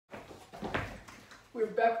We're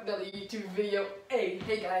back with another YouTube video. Hey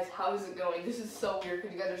guys, how's it going? This is so weird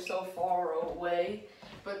because you guys are so far away.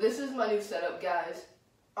 But this is my new setup, guys.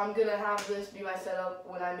 I'm gonna have this be my setup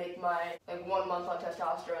when I make my 1 month on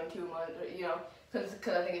testosterone, 2 months, you know, because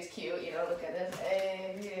I think it's cute, you know. Look at this.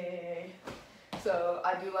 Hey. So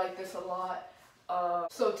I do like this a lot.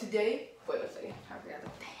 So today, wait a second.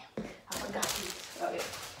 I forgot these. Okay.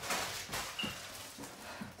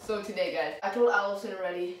 So today, guys, I told Allison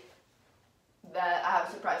already that I have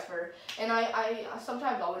a surprise for her, and I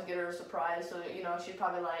sometimes always get her a surprise, so you know she's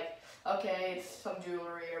probably like, okay, it's some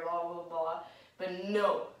jewelry or blah blah blah. But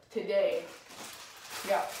no, today,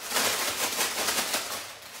 yeah,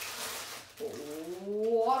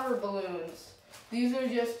 water balloons. These are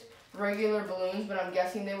just regular balloons, but I'm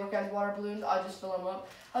guessing they work as water balloons. I'll just fill them up.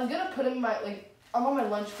 I was gonna put them in my I'm on my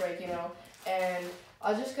lunch break, you know, and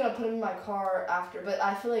I was just gonna put them in my car after, but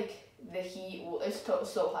I feel like the heat, it's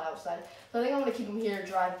so hot outside. So I think I'm gonna keep them here,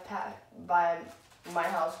 drive by my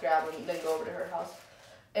house, grab them, then go over to her house.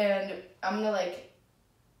 And I'm gonna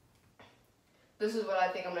this is what I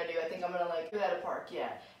think I'm gonna do. I think I'm gonna do it at a park,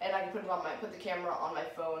 yeah. And I can put the camera on my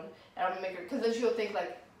phone, and I'm gonna make her, cause then she'll think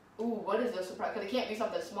ooh, what is this surprise? Cause it can't be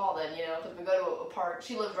something small then, you know, cause we go to a park.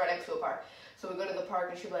 She lives right next to a park. So we go to the park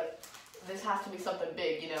and she'll be like, this has to be something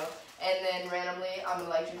big, you know. And then randomly, I'm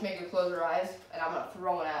gonna just make her close her eyes, and I'm gonna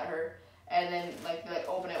throw it at her, and then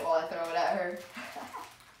open it while I throw it at her.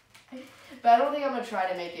 But I don't think I'm gonna try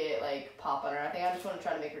to make it pop on her. I think I just want to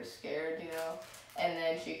try to make her scared, you know. And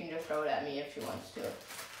then she can just throw it at me if she wants to.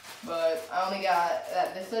 But I only got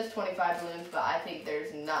this says 25 balloons, but I think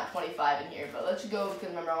there's not 25 in here. But let's go because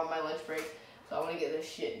remember I'm on my lunch break, so I want to get this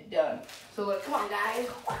shit done. So look, come on, guys.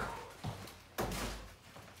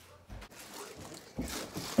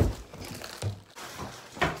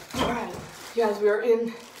 Alright, guys, we are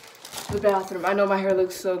in the bathroom. I know my hair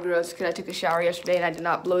looks so gross because I took a shower yesterday and I did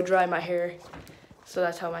not blow dry my hair. So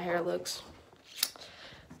that's how my hair looks.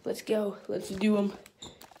 Let's go. Let's do them.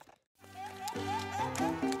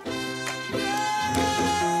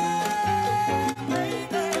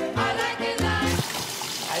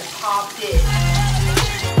 I popped it.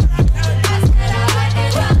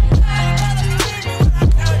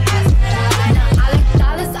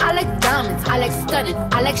 I like studding,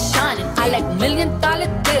 I like shining, I like $1 million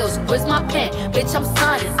deals. Where's my pen? Bitch, I'm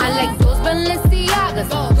signing. I like those Balenciagas,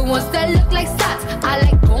 the ones that look like socks. I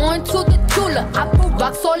like going to the Tula, I put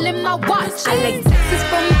rocks all in my watch. I like texts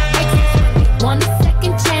from my exes, they want a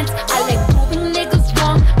second chance. I like proving niggas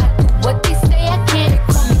wrong, I do what they say I can't.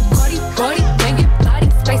 Call me Cardi, bang it, body,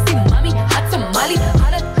 spicy mommy, hot tamale,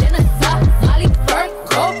 hotter than a Somali, fur,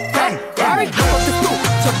 cold, Ferrari, hop off the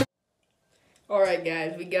stoop. Alright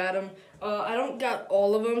guys, we got them. I don't got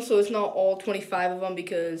all of them, so it's not all 25 of them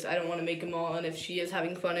because I don't want to make them all, and if she is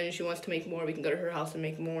having fun and she wants to make more, we can go to her house and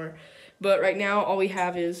make more. But right now, all we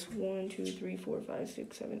have is 1, 2, 3, 4, 5,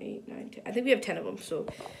 6, 7, 8, 9, 10. I think we have 10 of them, so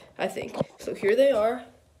I think. So here they are.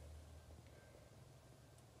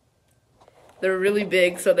 They're really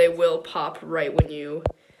big, so they will pop right when you,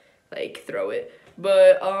 throw it.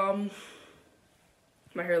 But,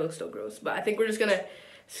 my hair looks so gross. But I think we're just going to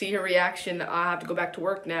see her reaction. I have to go back to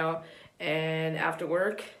work now. And after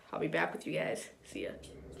work, I'll be back with you guys. See ya.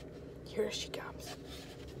 Here she comes.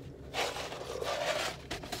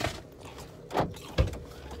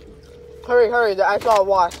 Hurry, I saw a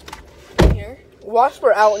wasp. Here? Wasps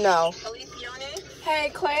are out now.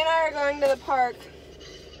 Hey, Clay and I are going to the park.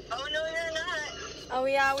 Oh, no, you're not. Oh,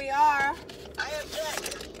 yeah, we are. I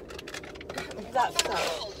object. That's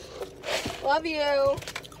so. Love you.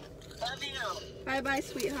 Love you. Bye-bye,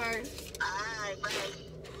 sweetheart. Bye. Bye.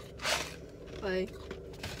 Bye.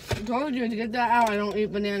 I told you to get that out. I don't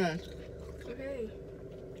eat bananas. Okay.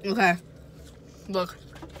 Okay. Look.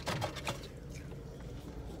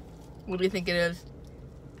 What do you think it is?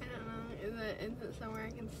 I don't know. Is it somewhere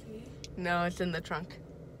I can see? No, it's in the trunk.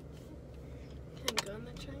 Can it go in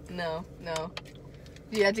the trunk? No.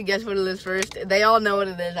 You have to guess what it is first. They all know what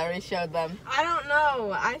it is. I already showed them. I don't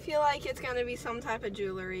know. I feel like it's gonna be some type of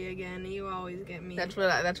jewelry again. You always get me. That's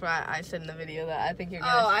why I said in the video that I think you're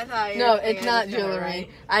gonna. Oh, I thought. No, it's not jewelry. Right.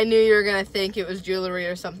 I knew you were gonna think it was jewelry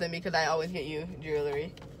or something because I always get you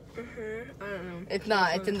jewelry. I don't know. It's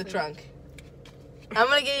not. It's in the trunk. I'm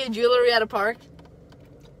gonna get you jewelry at a park.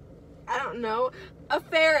 I don't know. A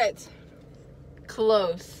ferret.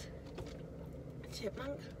 Close. A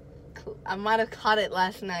chipmunk. I might have caught it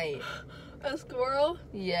last night. A squirrel?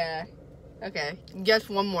 Yeah. Okay. Guess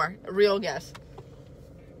one more. A real guess.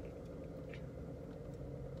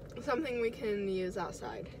 Something we can use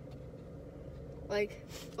outside. Like,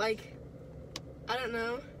 I don't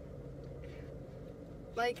know.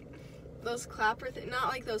 Like, those clapper not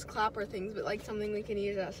like those clapper things, but like something we can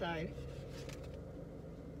use outside.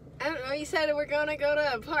 I don't know, you said we're gonna go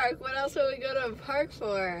to a park. What else would we go to a park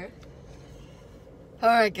for?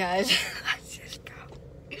 Alright, guys. Let's just go.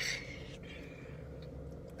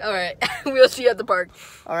 Alright, we'll see you at the park.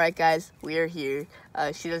 Alright, guys, we are here.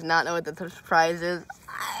 She does not know what the surprise is.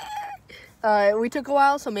 We took a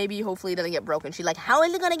while, so maybe hopefully it doesn't get broken. She's like, how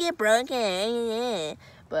is it gonna get broken?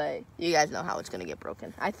 But you guys know how it's gonna get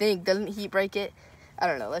broken. I think, doesn't heat break it? I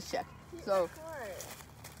don't know, let's check. So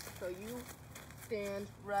you stand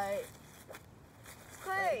right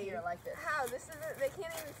here like this. How? This isn't, they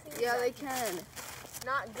can't even see. Yeah, they can.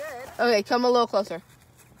 Not good. Okay, come a little closer.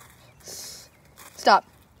 Stop.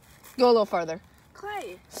 Go a little farther.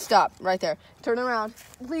 Clay. Stop, right there. Turn around.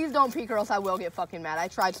 Please don't peek or else I will get fucking mad. I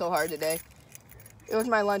tried so hard today. It was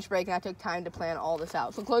my lunch break and I took time to plan all this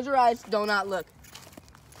out. So close your eyes, do not look.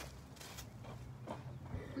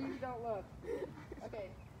 Please don't look. Okay,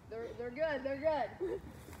 they're good, they're good.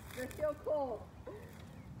 They're still cold.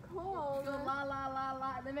 Cold. Go la la la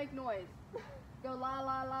la, they make noise. Go la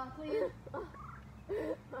la la, please.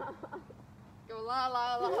 Go la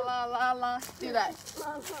la la la la la. Do that.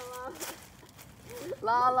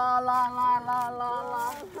 La la la la la la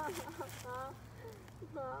la.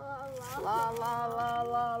 La la la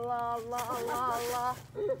la la la la la.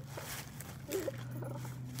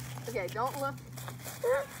 Okay, don't look.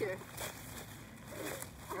 Here.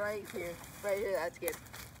 Right here. Right here, that's good.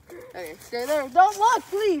 Okay, stay there. Don't look,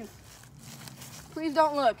 please. Please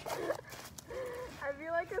don't look. I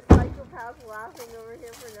feel like a psychopath laughing over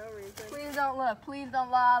here for no reason. Please don't look. Please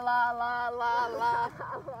don't la la la la la.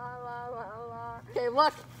 Okay,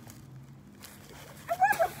 look.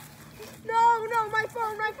 No, my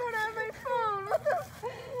phone, I have my phone. What the?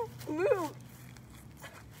 Move.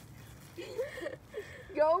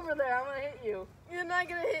 Go over there, I'm gonna hit you. You're not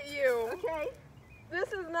gonna hit you. Okay.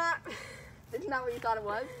 This is not. It's not what you thought it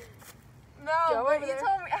was? No, Go but over you there.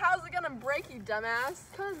 told me. How's it gonna break, you dumbass?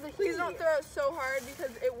 Please don't throw it so hard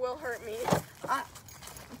because it will hurt me.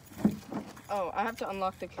 Oh, I have to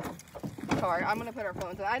unlock the car. I'm gonna put our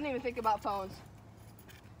phones in. I didn't even think about phones.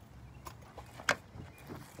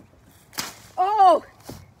 Oh!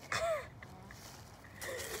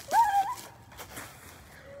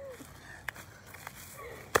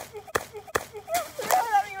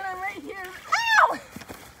 Right here. Ow! Are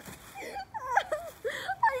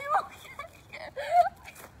you okay?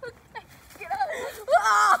 Get up.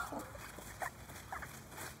 Oh!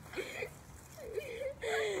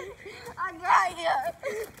 I got you.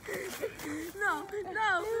 No, please.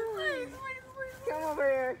 Come over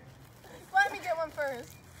here. Let me get one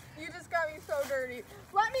first. You just got me so dirty.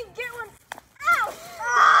 Let me get one. Ow!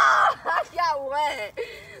 Ah! I got wet.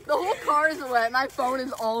 The whole car is wet. My phone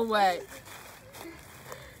is all wet.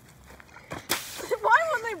 Why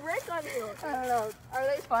won't they break on you? I don't know. Are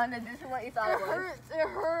they fun? Is this what you thought it was? It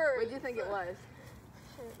hurts. What did you think it was?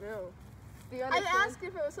 No. Do you I understand? asked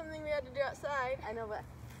if it was something we had to do outside. I know, but...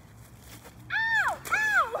 Ow!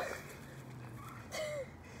 Ow!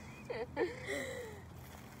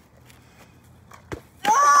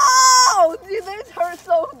 Oh! Dude, those hurt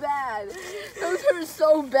so bad. Those hurt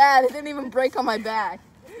so bad. It didn't even break on my back.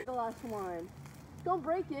 The last one. Don't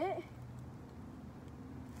break it.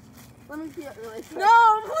 Let me see it really quick.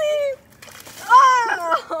 No, please!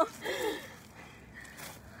 Oh!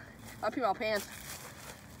 I'll pee my pants.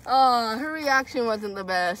 Oh, her reaction wasn't the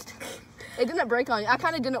best. It didn't break on you. I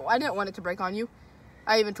didn't want it to break on you.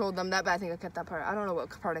 I even told them that, but I think I cut that part. I don't know what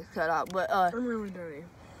part I cut out, but I'm really dirty.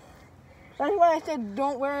 that's why I said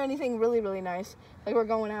don't wear anything really, really nice. Like we're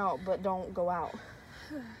going out, but don't go out.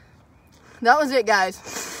 That was it,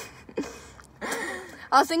 guys.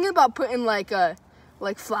 I was thinking about putting like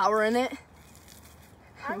flour in it.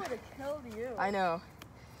 I would have killed you. I know.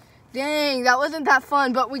 Dang, that wasn't that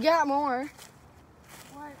fun, but we got more.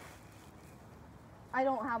 What? I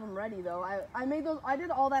don't have them ready though. I made those. I did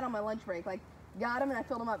all that on my lunch break. Like got them and I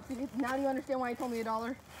filled them up. See, now do you understand why you told me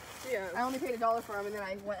 $1? Yeah. I only paid $1 for them and then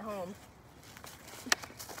I went home.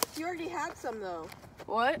 You already had some though.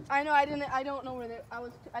 What? I know. I don't know where they. I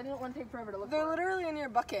didn't want to take forever to look. They're for them. literally in your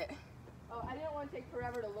bucket. Oh, I didn't want to take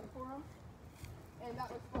forever to look for them. And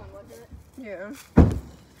that was fun, wasn't it? Yeah.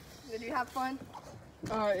 Did you have fun?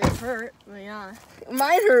 It hurt. But yeah.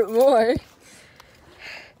 Mine hurt more.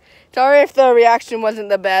 Sorry if the reaction wasn't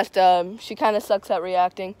the best. She kind of sucks at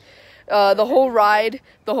reacting. The whole ride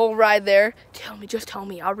there. Just tell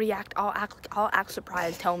me. I'll react. I'll act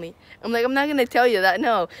surprised. Tell me. I'm like, I'm not gonna tell you that.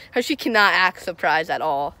 No, she cannot act surprised at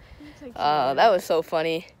all. That was so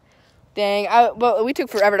funny. Dang, well, we took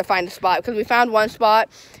forever to find a spot because we found one spot,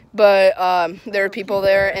 but there were people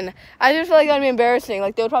there, and I just feel like that'd be embarrassing.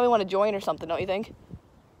 Like, they would probably want to join or something, don't you think?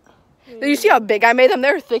 Yeah. You see how big I made them?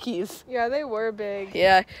 They're thickies. Yeah, they were big.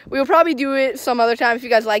 Yeah, we will probably do it some other time if you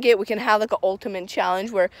guys like it. We can have like an ultimate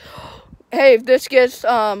challenge where, hey, if this gets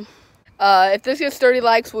 30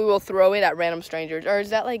 likes, we will throw it at random strangers. Or is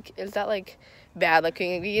that like bad? Like,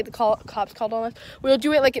 can we get the cops called on us? We'll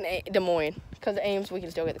do it like in Des Moines. Because Ames, we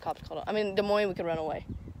can still get the cops called on. I mean, Des Moines, we can run away.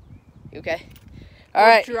 You okay? All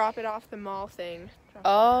right. Drop it off the mall thing.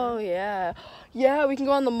 Oh, yeah. Yeah, we can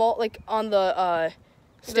go on the mall, like on the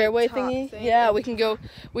stairway thingy. Thing. Yeah, we can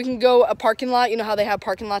go a parking lot. You know how they have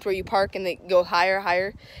parking lots where you park and they go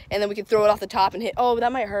higher. And then we can throw it off the top and hit. Oh,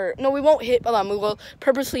 that might hurt. No, we won't hit them. We will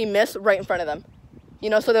purposely miss right in front of them. You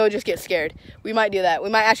know, so they would just get scared. We might do that. We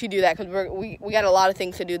might actually do that because we got a lot of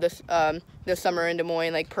things to do this summer in Des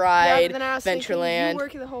Moines, like Pride, Ventureland. You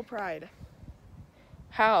work the whole Pride.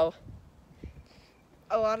 How?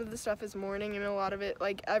 A lot of the stuff is morning, and a lot of it,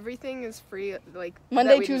 like everything is free. Like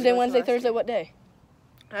Monday, Tuesday, Wednesday, Thursday. What day?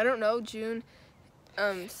 I don't know. June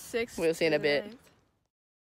 6th. We'll see in a bit. 9th.